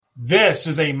This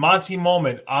is a Montie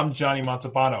moment. I'm Johnny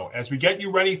Montalbano. As we get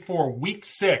you ready for week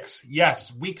 6,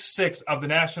 yes, week 6 of the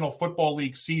National Football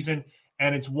League season,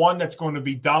 and it's one that's going to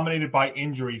be dominated by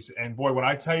injuries. And boy, when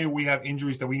I tell you we have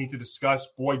injuries that we need to discuss,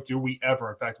 boy, do we ever.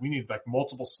 In fact, we need like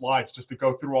multiple slides just to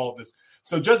go through all of this.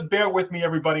 So just bear with me,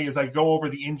 everybody, as I go over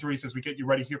the injuries as we get you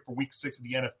ready here for week 6 of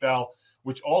the NFL,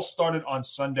 which all started on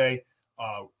Sunday.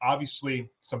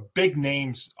 Obviously, some big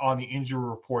names on the injury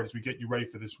report as we get you ready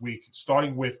for this week,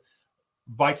 starting with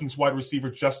Vikings wide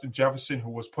receiver Justin Jefferson, who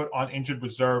was put on injured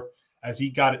reserve as he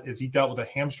dealt with a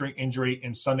hamstring injury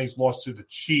in Sunday's loss to the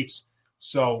Chiefs.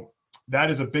 So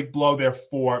that is a big blow there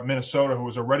for Minnesota, who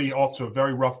was already off to a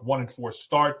very rough 1-4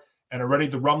 start, and already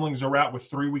the rumblings are out with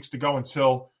 3 weeks to go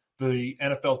until the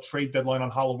NFL trade deadline on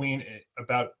Halloween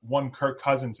about one Kirk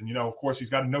Cousins. And, of course,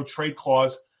 he's got a no-trade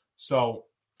clause. So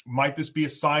might this be a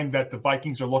sign that the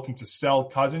Vikings are looking to sell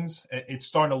Cousins? It's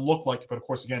starting to look like it. But, of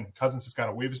course, again, Cousins has got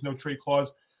to waive his no-trade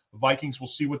clause. The Vikings will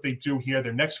see what they do here.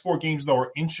 Their next 4 games, though,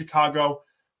 are in Chicago,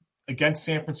 against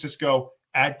San Francisco,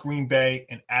 at Green Bay,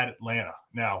 and at Atlanta.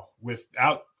 Now,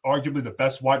 without arguably the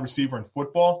best wide receiver in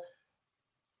football,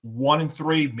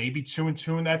 1-3, maybe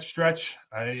 2-2 in that stretch.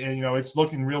 It's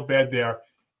looking real bad there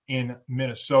in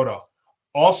Minnesota.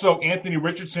 Also, Anthony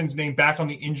Richardson's name back on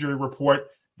the injury report.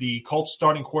 The Colts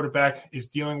starting quarterback is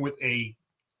dealing with a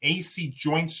AC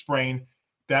joint sprain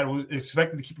that was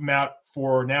expected to keep him out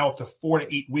for now up to 4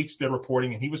 to 8 weeks, they're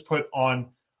reporting, and he was put on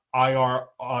IR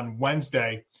on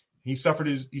Wednesday. He suffered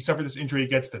this injury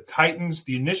against the Titans.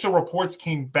 The initial reports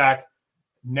came back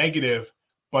negative,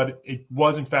 but it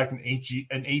was in fact an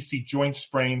AC joint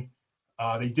sprain.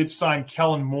 They did sign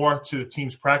Kellen Mond to the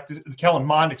team's practice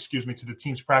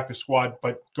squad,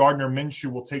 but Gardner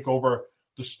Minshew will take over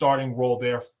the starting role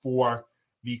there for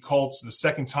the Colts. The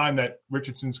second time that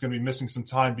Richardson's going to be missing some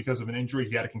time because of an injury.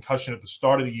 He had a concussion at the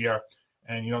start of the year.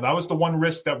 And, that was the one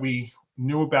risk that we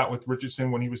knew about with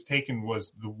Richardson when he was taken,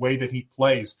 was the way that he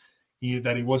plays,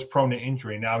 that he was prone to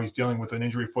injury. Now he's dealing with an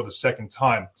injury for the second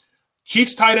time.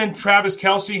 Chiefs tight end Travis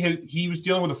Kelce, he was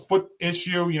dealing with a foot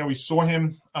issue. We saw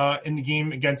him in the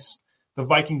game against the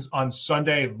Vikings on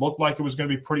Sunday. It looked like it was going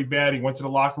to be pretty bad. He went to the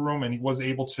locker room and he was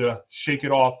able to shake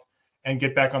it off and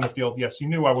get back on the field. Yes, you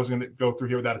knew I wasn't going to go through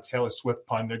here without a Taylor Swift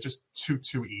pun. They're just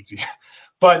too easy.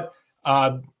 But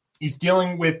he's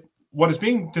dealing with what is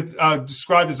being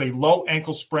described as a low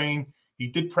ankle sprain. He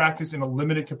did practice in a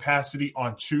limited capacity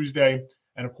on Tuesday.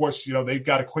 And, of course, they've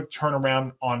got a quick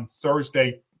turnaround on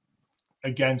Thursday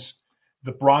against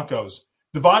the Broncos.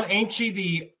 Devon Aintree,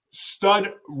 the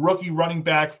stud rookie running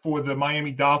back for the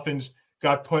Miami Dolphins,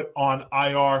 got put on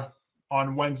IR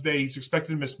on Wednesday. He's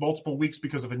expected to miss multiple weeks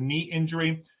because of a knee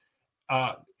injury.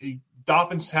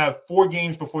 Dolphins have 4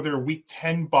 games before their Week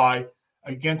 10 bye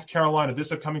against Carolina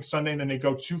this upcoming Sunday, and then they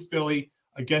go to Philly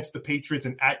against the Patriots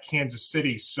and at Kansas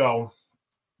City. So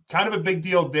kind of a big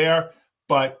deal there,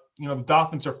 but the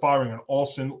Dolphins are firing on all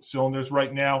cylinders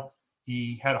right now.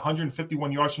 He had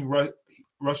 151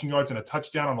 rushing yards and a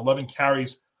touchdown on 11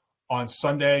 carries on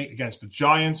Sunday against the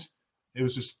Giants. It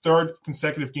was his 3rd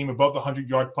consecutive game above the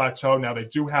 100-yard plateau. Now they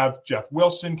do have Jeff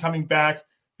Wilson coming back.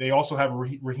 They also have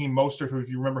Raheem Mostert, who, if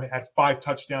you remember, had 5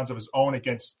 touchdowns of his own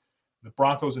against the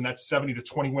Broncos in that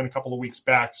 70-20 win a couple of weeks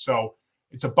back. So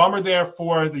it's a bummer there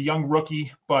for the young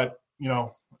rookie, but,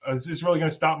 is this really going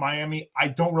to stop Miami? I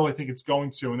don't really think it's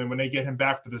going to. And then when they get him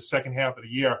back for the second half of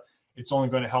the year, it's only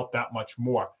going to help that much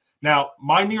more. Now,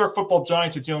 my New York Football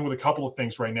Giants are dealing with a couple of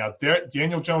things right now.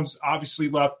 Daniel Jones obviously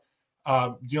left.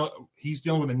 He's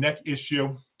dealing with a neck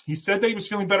issue. He said that he was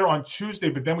feeling better on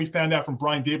Tuesday, but then we found out from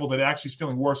Brian Dable that actually he's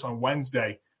feeling worse on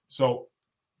Wednesday. So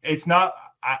it's not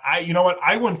 –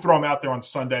 I wouldn't throw him out there on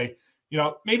Sunday.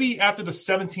 Maybe after the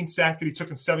 17th sack that he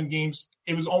took in 7 games,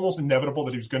 it was almost inevitable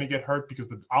that he was going to get hurt because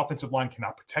the offensive line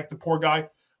cannot protect the poor guy.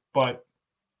 But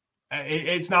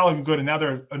it's not looking good. And now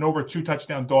they're an over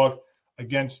 2-touchdown dog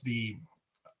against the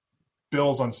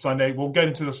Bills on Sunday. We'll get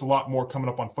into this a lot more coming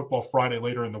up on Football Friday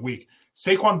later in the week.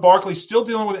 Saquon Barkley still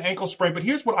dealing with an ankle sprain, but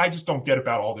here's what I just don't get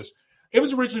about all this. It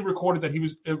was originally reported that he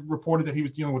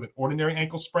was dealing with an ordinary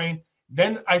ankle sprain.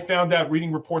 Then I found out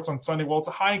reading reports on Sunday, well, it's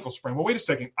a high ankle sprain. Well, wait a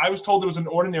second. I was told it was an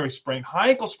ordinary sprain. High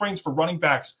ankle sprains for running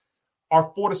backs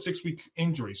are 4 to 6 week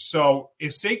injuries. So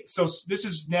this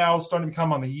is now starting to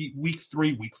become on the week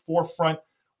 3, week 4 front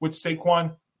with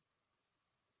Saquon.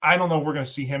 I don't know if we're going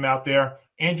to see him out there.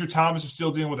 Andrew Thomas is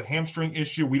still dealing with a hamstring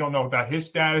issue. We don't know about his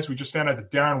status. We just found out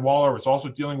that Darren Waller is also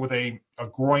dealing with a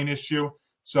groin issue.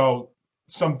 So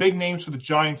some big names for the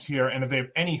Giants here. And if they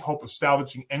have any hope of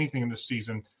salvaging anything in this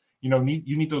season, you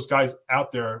need those guys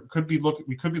out there.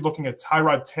 We could be looking at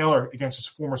Tyrod Taylor against his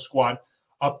former squad.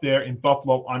 up there in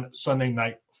Buffalo on Sunday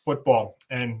Night Football.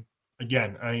 And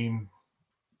again, I mean,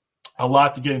 a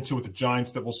lot to get into with the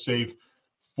Giants that we'll save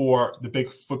for the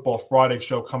big Football Friday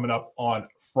show coming up on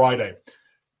Friday.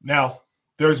 Now,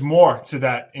 there's more to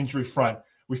that injury front.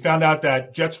 We found out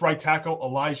that Jets right tackle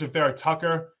Elijah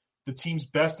Vera-Tucker, the team's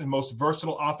best and most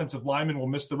versatile offensive lineman, will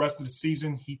miss the rest of the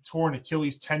season. He tore an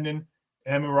Achilles tendon.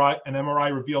 An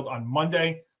MRI revealed on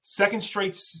Monday. Second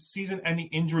straight season-ending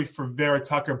injury for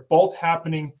Vera-Tucker, both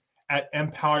happening at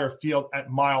Empire Field at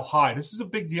Mile High. This is a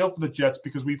big deal for the Jets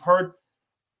because we've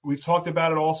talked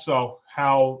about it also,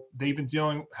 how they've been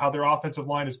dealing, how their offensive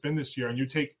line has been this year. And you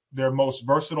take their most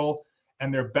versatile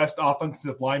and their best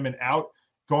offensive lineman out,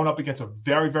 going up against a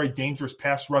very, very dangerous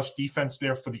pass rush defense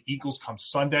there for the Eagles come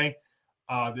Sunday.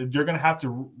 They're going to have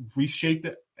to reshape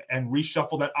it and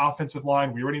reshuffle that offensive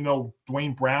line. We already know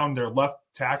Dwayne Brown, their left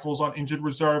tackle, is on injured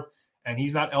reserve, and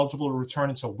he's not eligible to return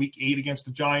until Week 8 against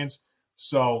the Giants.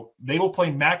 So they will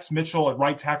play Max Mitchell at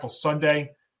right tackle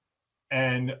Sunday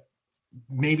and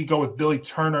maybe go with Billy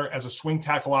Turner as a swing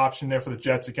tackle option there for the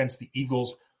Jets against the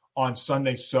Eagles on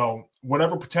Sunday. So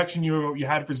whatever protection you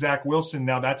had for Zach Wilson,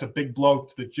 now that's a big blow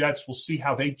to the Jets. We'll see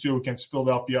how they do against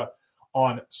Philadelphia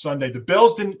on Sunday. The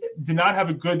Bills did not have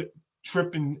a good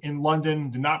trip in London,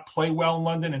 did not play well in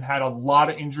London, and had a lot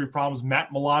of injury problems.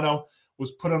 Matt Milano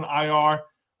was put on IR.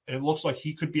 It looks like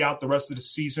he could be out the rest of the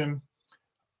season.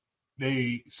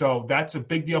 So that's a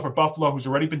big deal for Buffalo, who's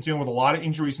already been dealing with a lot of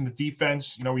injuries in the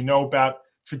defense. You know, we know about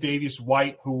Tre'Davious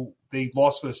White, who they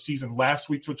lost for the season last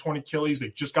week to a torn Achilles. They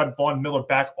just got Von Miller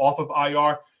back off of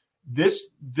IR. This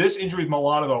injury with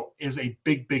Milano, though, is a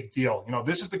big, big deal. You know,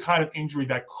 this is the kind of injury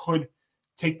that could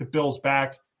take the Bills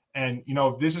back. And, you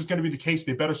know, if this is going to be the case,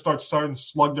 they better starting to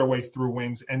slug their way through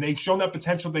wins. And they've shown that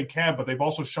potential they can, but they've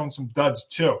also shown some duds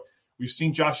too. We've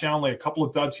seen Josh Allen lay a couple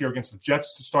of duds here against the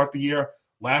Jets to start the year,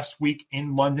 last week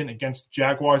in London against the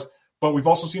Jaguars. But we've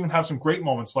also seen him have some great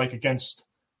moments, like against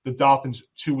the Dolphins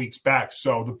 2 weeks back.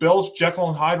 So the Bills, Jekyll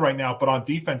and Hyde right now, but on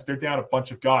defense, they're down a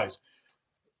bunch of guys.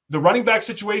 The running back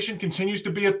situation continues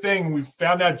to be a thing. We've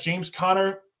found out James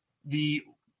Conner, the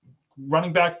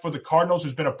running back for the Cardinals,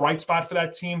 who's been a bright spot for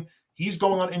that team, he's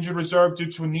going on injured reserve due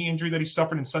to a knee injury that he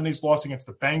suffered in Sunday's loss against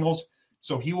the Bengals.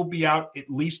 So he will be out at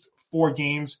least 4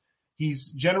 games.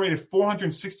 He's generated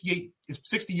 460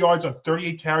 yards on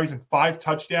 38 carries and 5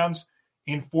 touchdowns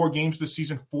in 4 games this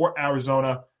season for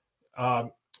Arizona.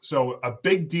 So a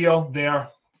big deal there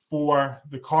for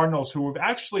the Cardinals, who have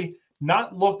actually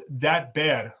not looked that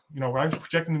bad. You know, I was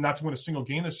projecting them not to win a single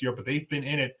game this year, but they've been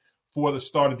in it for the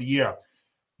start of the year.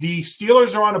 The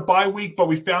Steelers are on a bye week, but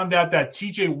we found out that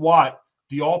T.J. Watt,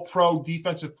 the all-pro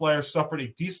defensive player, suffered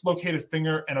a dislocated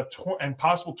finger and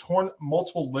possible torn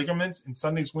multiple ligaments in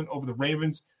Sunday's win over the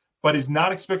Ravens, but is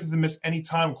not expected to miss any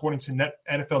time, according to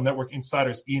NFL Network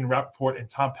insiders Ian Rappaport and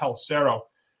Tom Pelissero.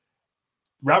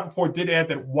 Rappaport did add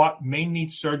that Watt may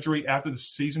need surgery after the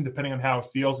season, depending on how it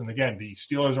feels. And again, the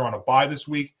Steelers are on a bye this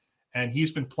week, and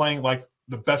he's been playing like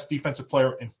the best defensive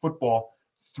player in football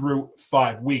through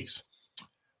 5 weeks.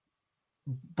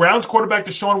 Browns quarterback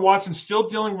Deshaun Watson still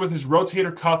dealing with his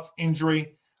rotator cuff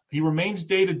injury. He remains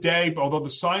day-to-day, although the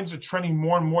signs are trending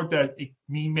more and more that he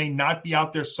may not be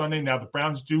out there Sunday. Now, the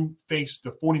Browns do face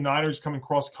the 49ers coming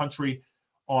cross-country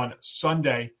on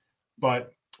Sunday,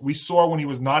 but we saw when he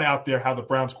was not out there how the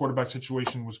Browns quarterback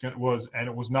situation was, and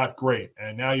it was not great.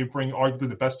 And now you bring arguably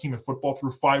the best team in football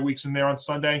through 5 weeks in there on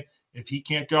Sunday. If he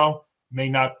can't go,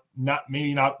 maybe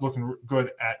not looking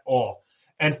good at all.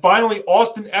 And finally,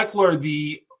 Austin Eckler,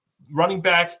 the running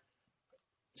back,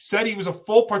 said he was a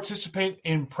full participant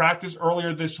in practice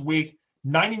earlier this week.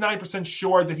 99%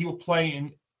 sure that he will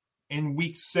play in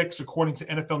Week 6, according to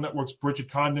NFL Network's Bridget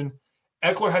Condon.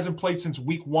 Eckler hasn't played since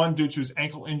Week 1 due to his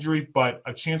ankle injury, but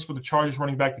a chance for the Chargers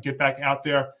running back to get back out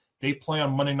there. They play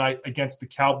on Monday night against the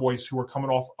Cowboys, who are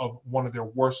coming off of one of their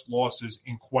worst losses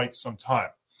in quite some time.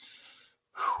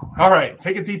 All right,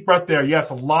 take a deep breath there.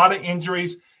 Yes, a lot of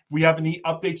injuries. If we have any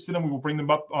updates to them, we will bring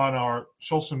them up on our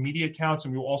social media accounts,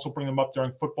 and we will also bring them up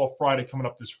during Football Friday coming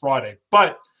up this Friday.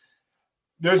 But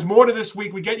there's more to this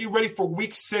week. We get you ready for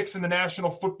Week 6 in the National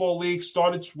Football League.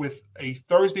 Started with a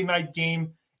Thursday night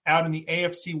game out in the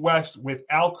AFC West with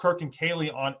Alkirk and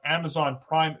Kaylee on Amazon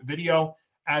Prime Video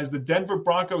as the Denver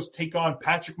Broncos take on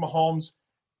Patrick Mahomes,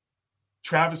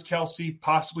 Travis Kelce,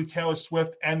 possibly Taylor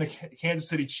Swift, and the Kansas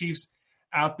City Chiefs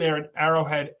out there at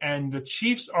Arrowhead. And the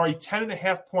Chiefs are a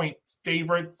 10.5-point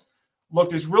favorite. Look,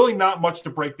 there's really not much to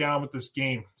break down with this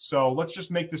game. So let's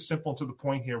just make this simple and to the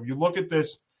point here. You look at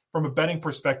this from a betting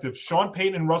perspective. Sean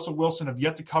Payton and Russell Wilson have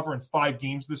yet to cover in 5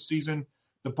 games this season.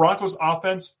 The Broncos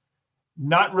offense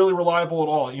not really reliable at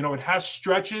all. It has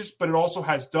stretches, but it also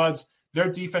has duds. Their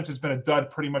defense has been a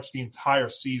dud pretty much the entire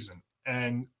season.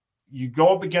 And you go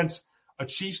up against a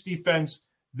Chiefs defense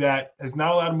that has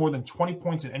not allowed more than 20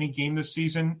 points in any game this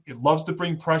season. It loves to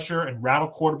bring pressure and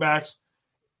rattle quarterbacks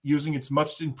using its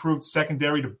much improved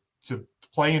secondary to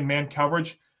play in man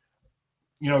coverage.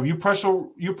 You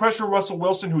pressure Russell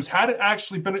Wilson, who's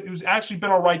actually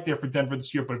been all right there for Denver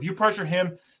this year. But if you pressure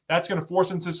him, that's going to force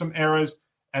him into some errors,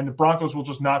 and the Broncos will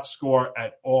just not score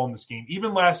at all in this game.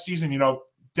 Even last season,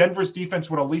 Denver's defense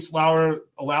would at least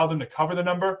allow them to cover the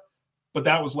number, but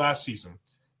that was last season.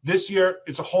 This year,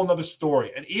 it's a whole nother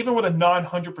story. And even with a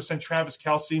non-100% Travis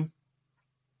Kelce,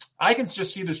 I can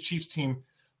just see this Chiefs team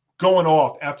going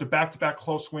off after back-to-back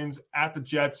close wins at the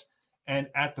Jets and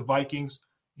at the Vikings.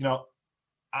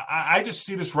 I just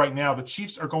see this right now. The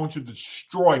Chiefs are going to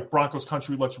destroy Broncos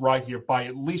country. Let's ride here by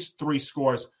at least 3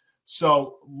 scores.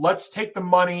 So let's take the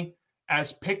money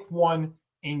as pick 1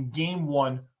 in game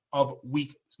 1 of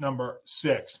week number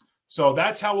 6. So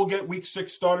that's how we'll get week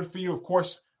 6 started for you. Of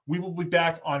course, we will be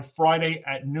back on Friday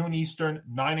at noon Eastern,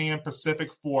 9 a.m.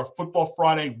 Pacific for Football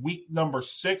Friday, week number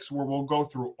 6, where we'll go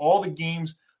through all the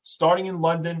games starting in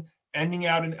London, ending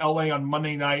out in LA on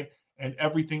Monday night, and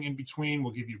everything in between.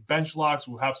 We'll give you bench locks.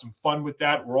 We'll have some fun with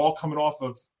that. We're all coming off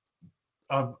of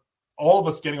all of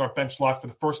us getting our bench lock for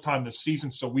the first time this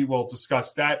season, so we will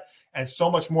discuss that and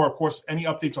so much more. Of course, any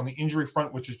updates on the injury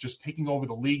front, which is just taking over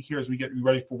the league here as we get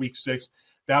ready for week 6,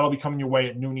 that'll be coming your way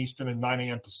at noon Eastern and 9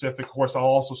 a.m. Pacific. Of course, I'll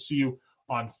also see you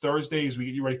on Thursday as we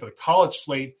get you ready for the college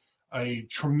slate, a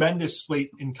tremendous slate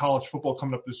in college football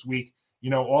coming up this week.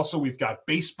 Also, we've got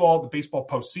baseball. The baseball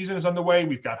postseason is underway.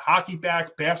 We've got hockey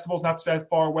back. Basketball's not that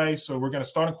far away. So we're going to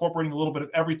start incorporating a little bit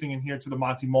of everything in here to the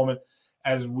Montie moment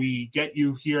as we get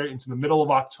you here into the middle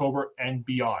of October and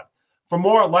beyond. For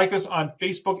more, like us on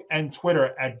Facebook and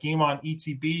Twitter at Game On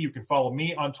ETB. You can follow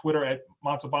me on Twitter at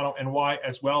MontalbanoNY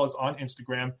as well as on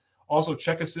Instagram. Also,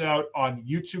 check us out on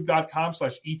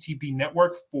youtube.com/ETB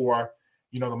Network for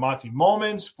the Monty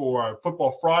Moments, for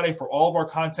Football Friday, for all of our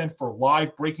content, for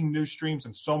live breaking news streams,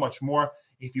 and so much more.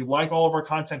 If you like all of our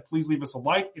content, please leave us a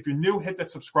like. If you're new, hit that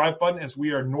subscribe button as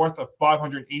we are north of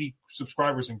 580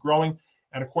 subscribers and growing.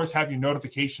 And, of course, have your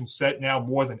notifications set now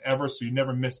more than ever so you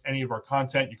never miss any of our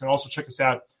content. You can also check us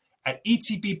out at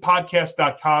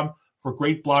etbpodcast.com for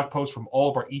great blog posts from all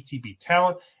of our ETB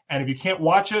talent. And if you can't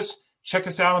watch us, check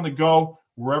us out on the go.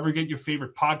 Wherever you get your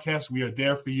favorite podcasts, we are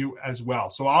there for you as well.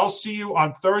 So I'll see you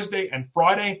on Thursday and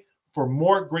Friday for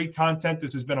more great content.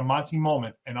 This has been a Monty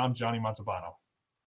Moment, and I'm Johnny Montalbano.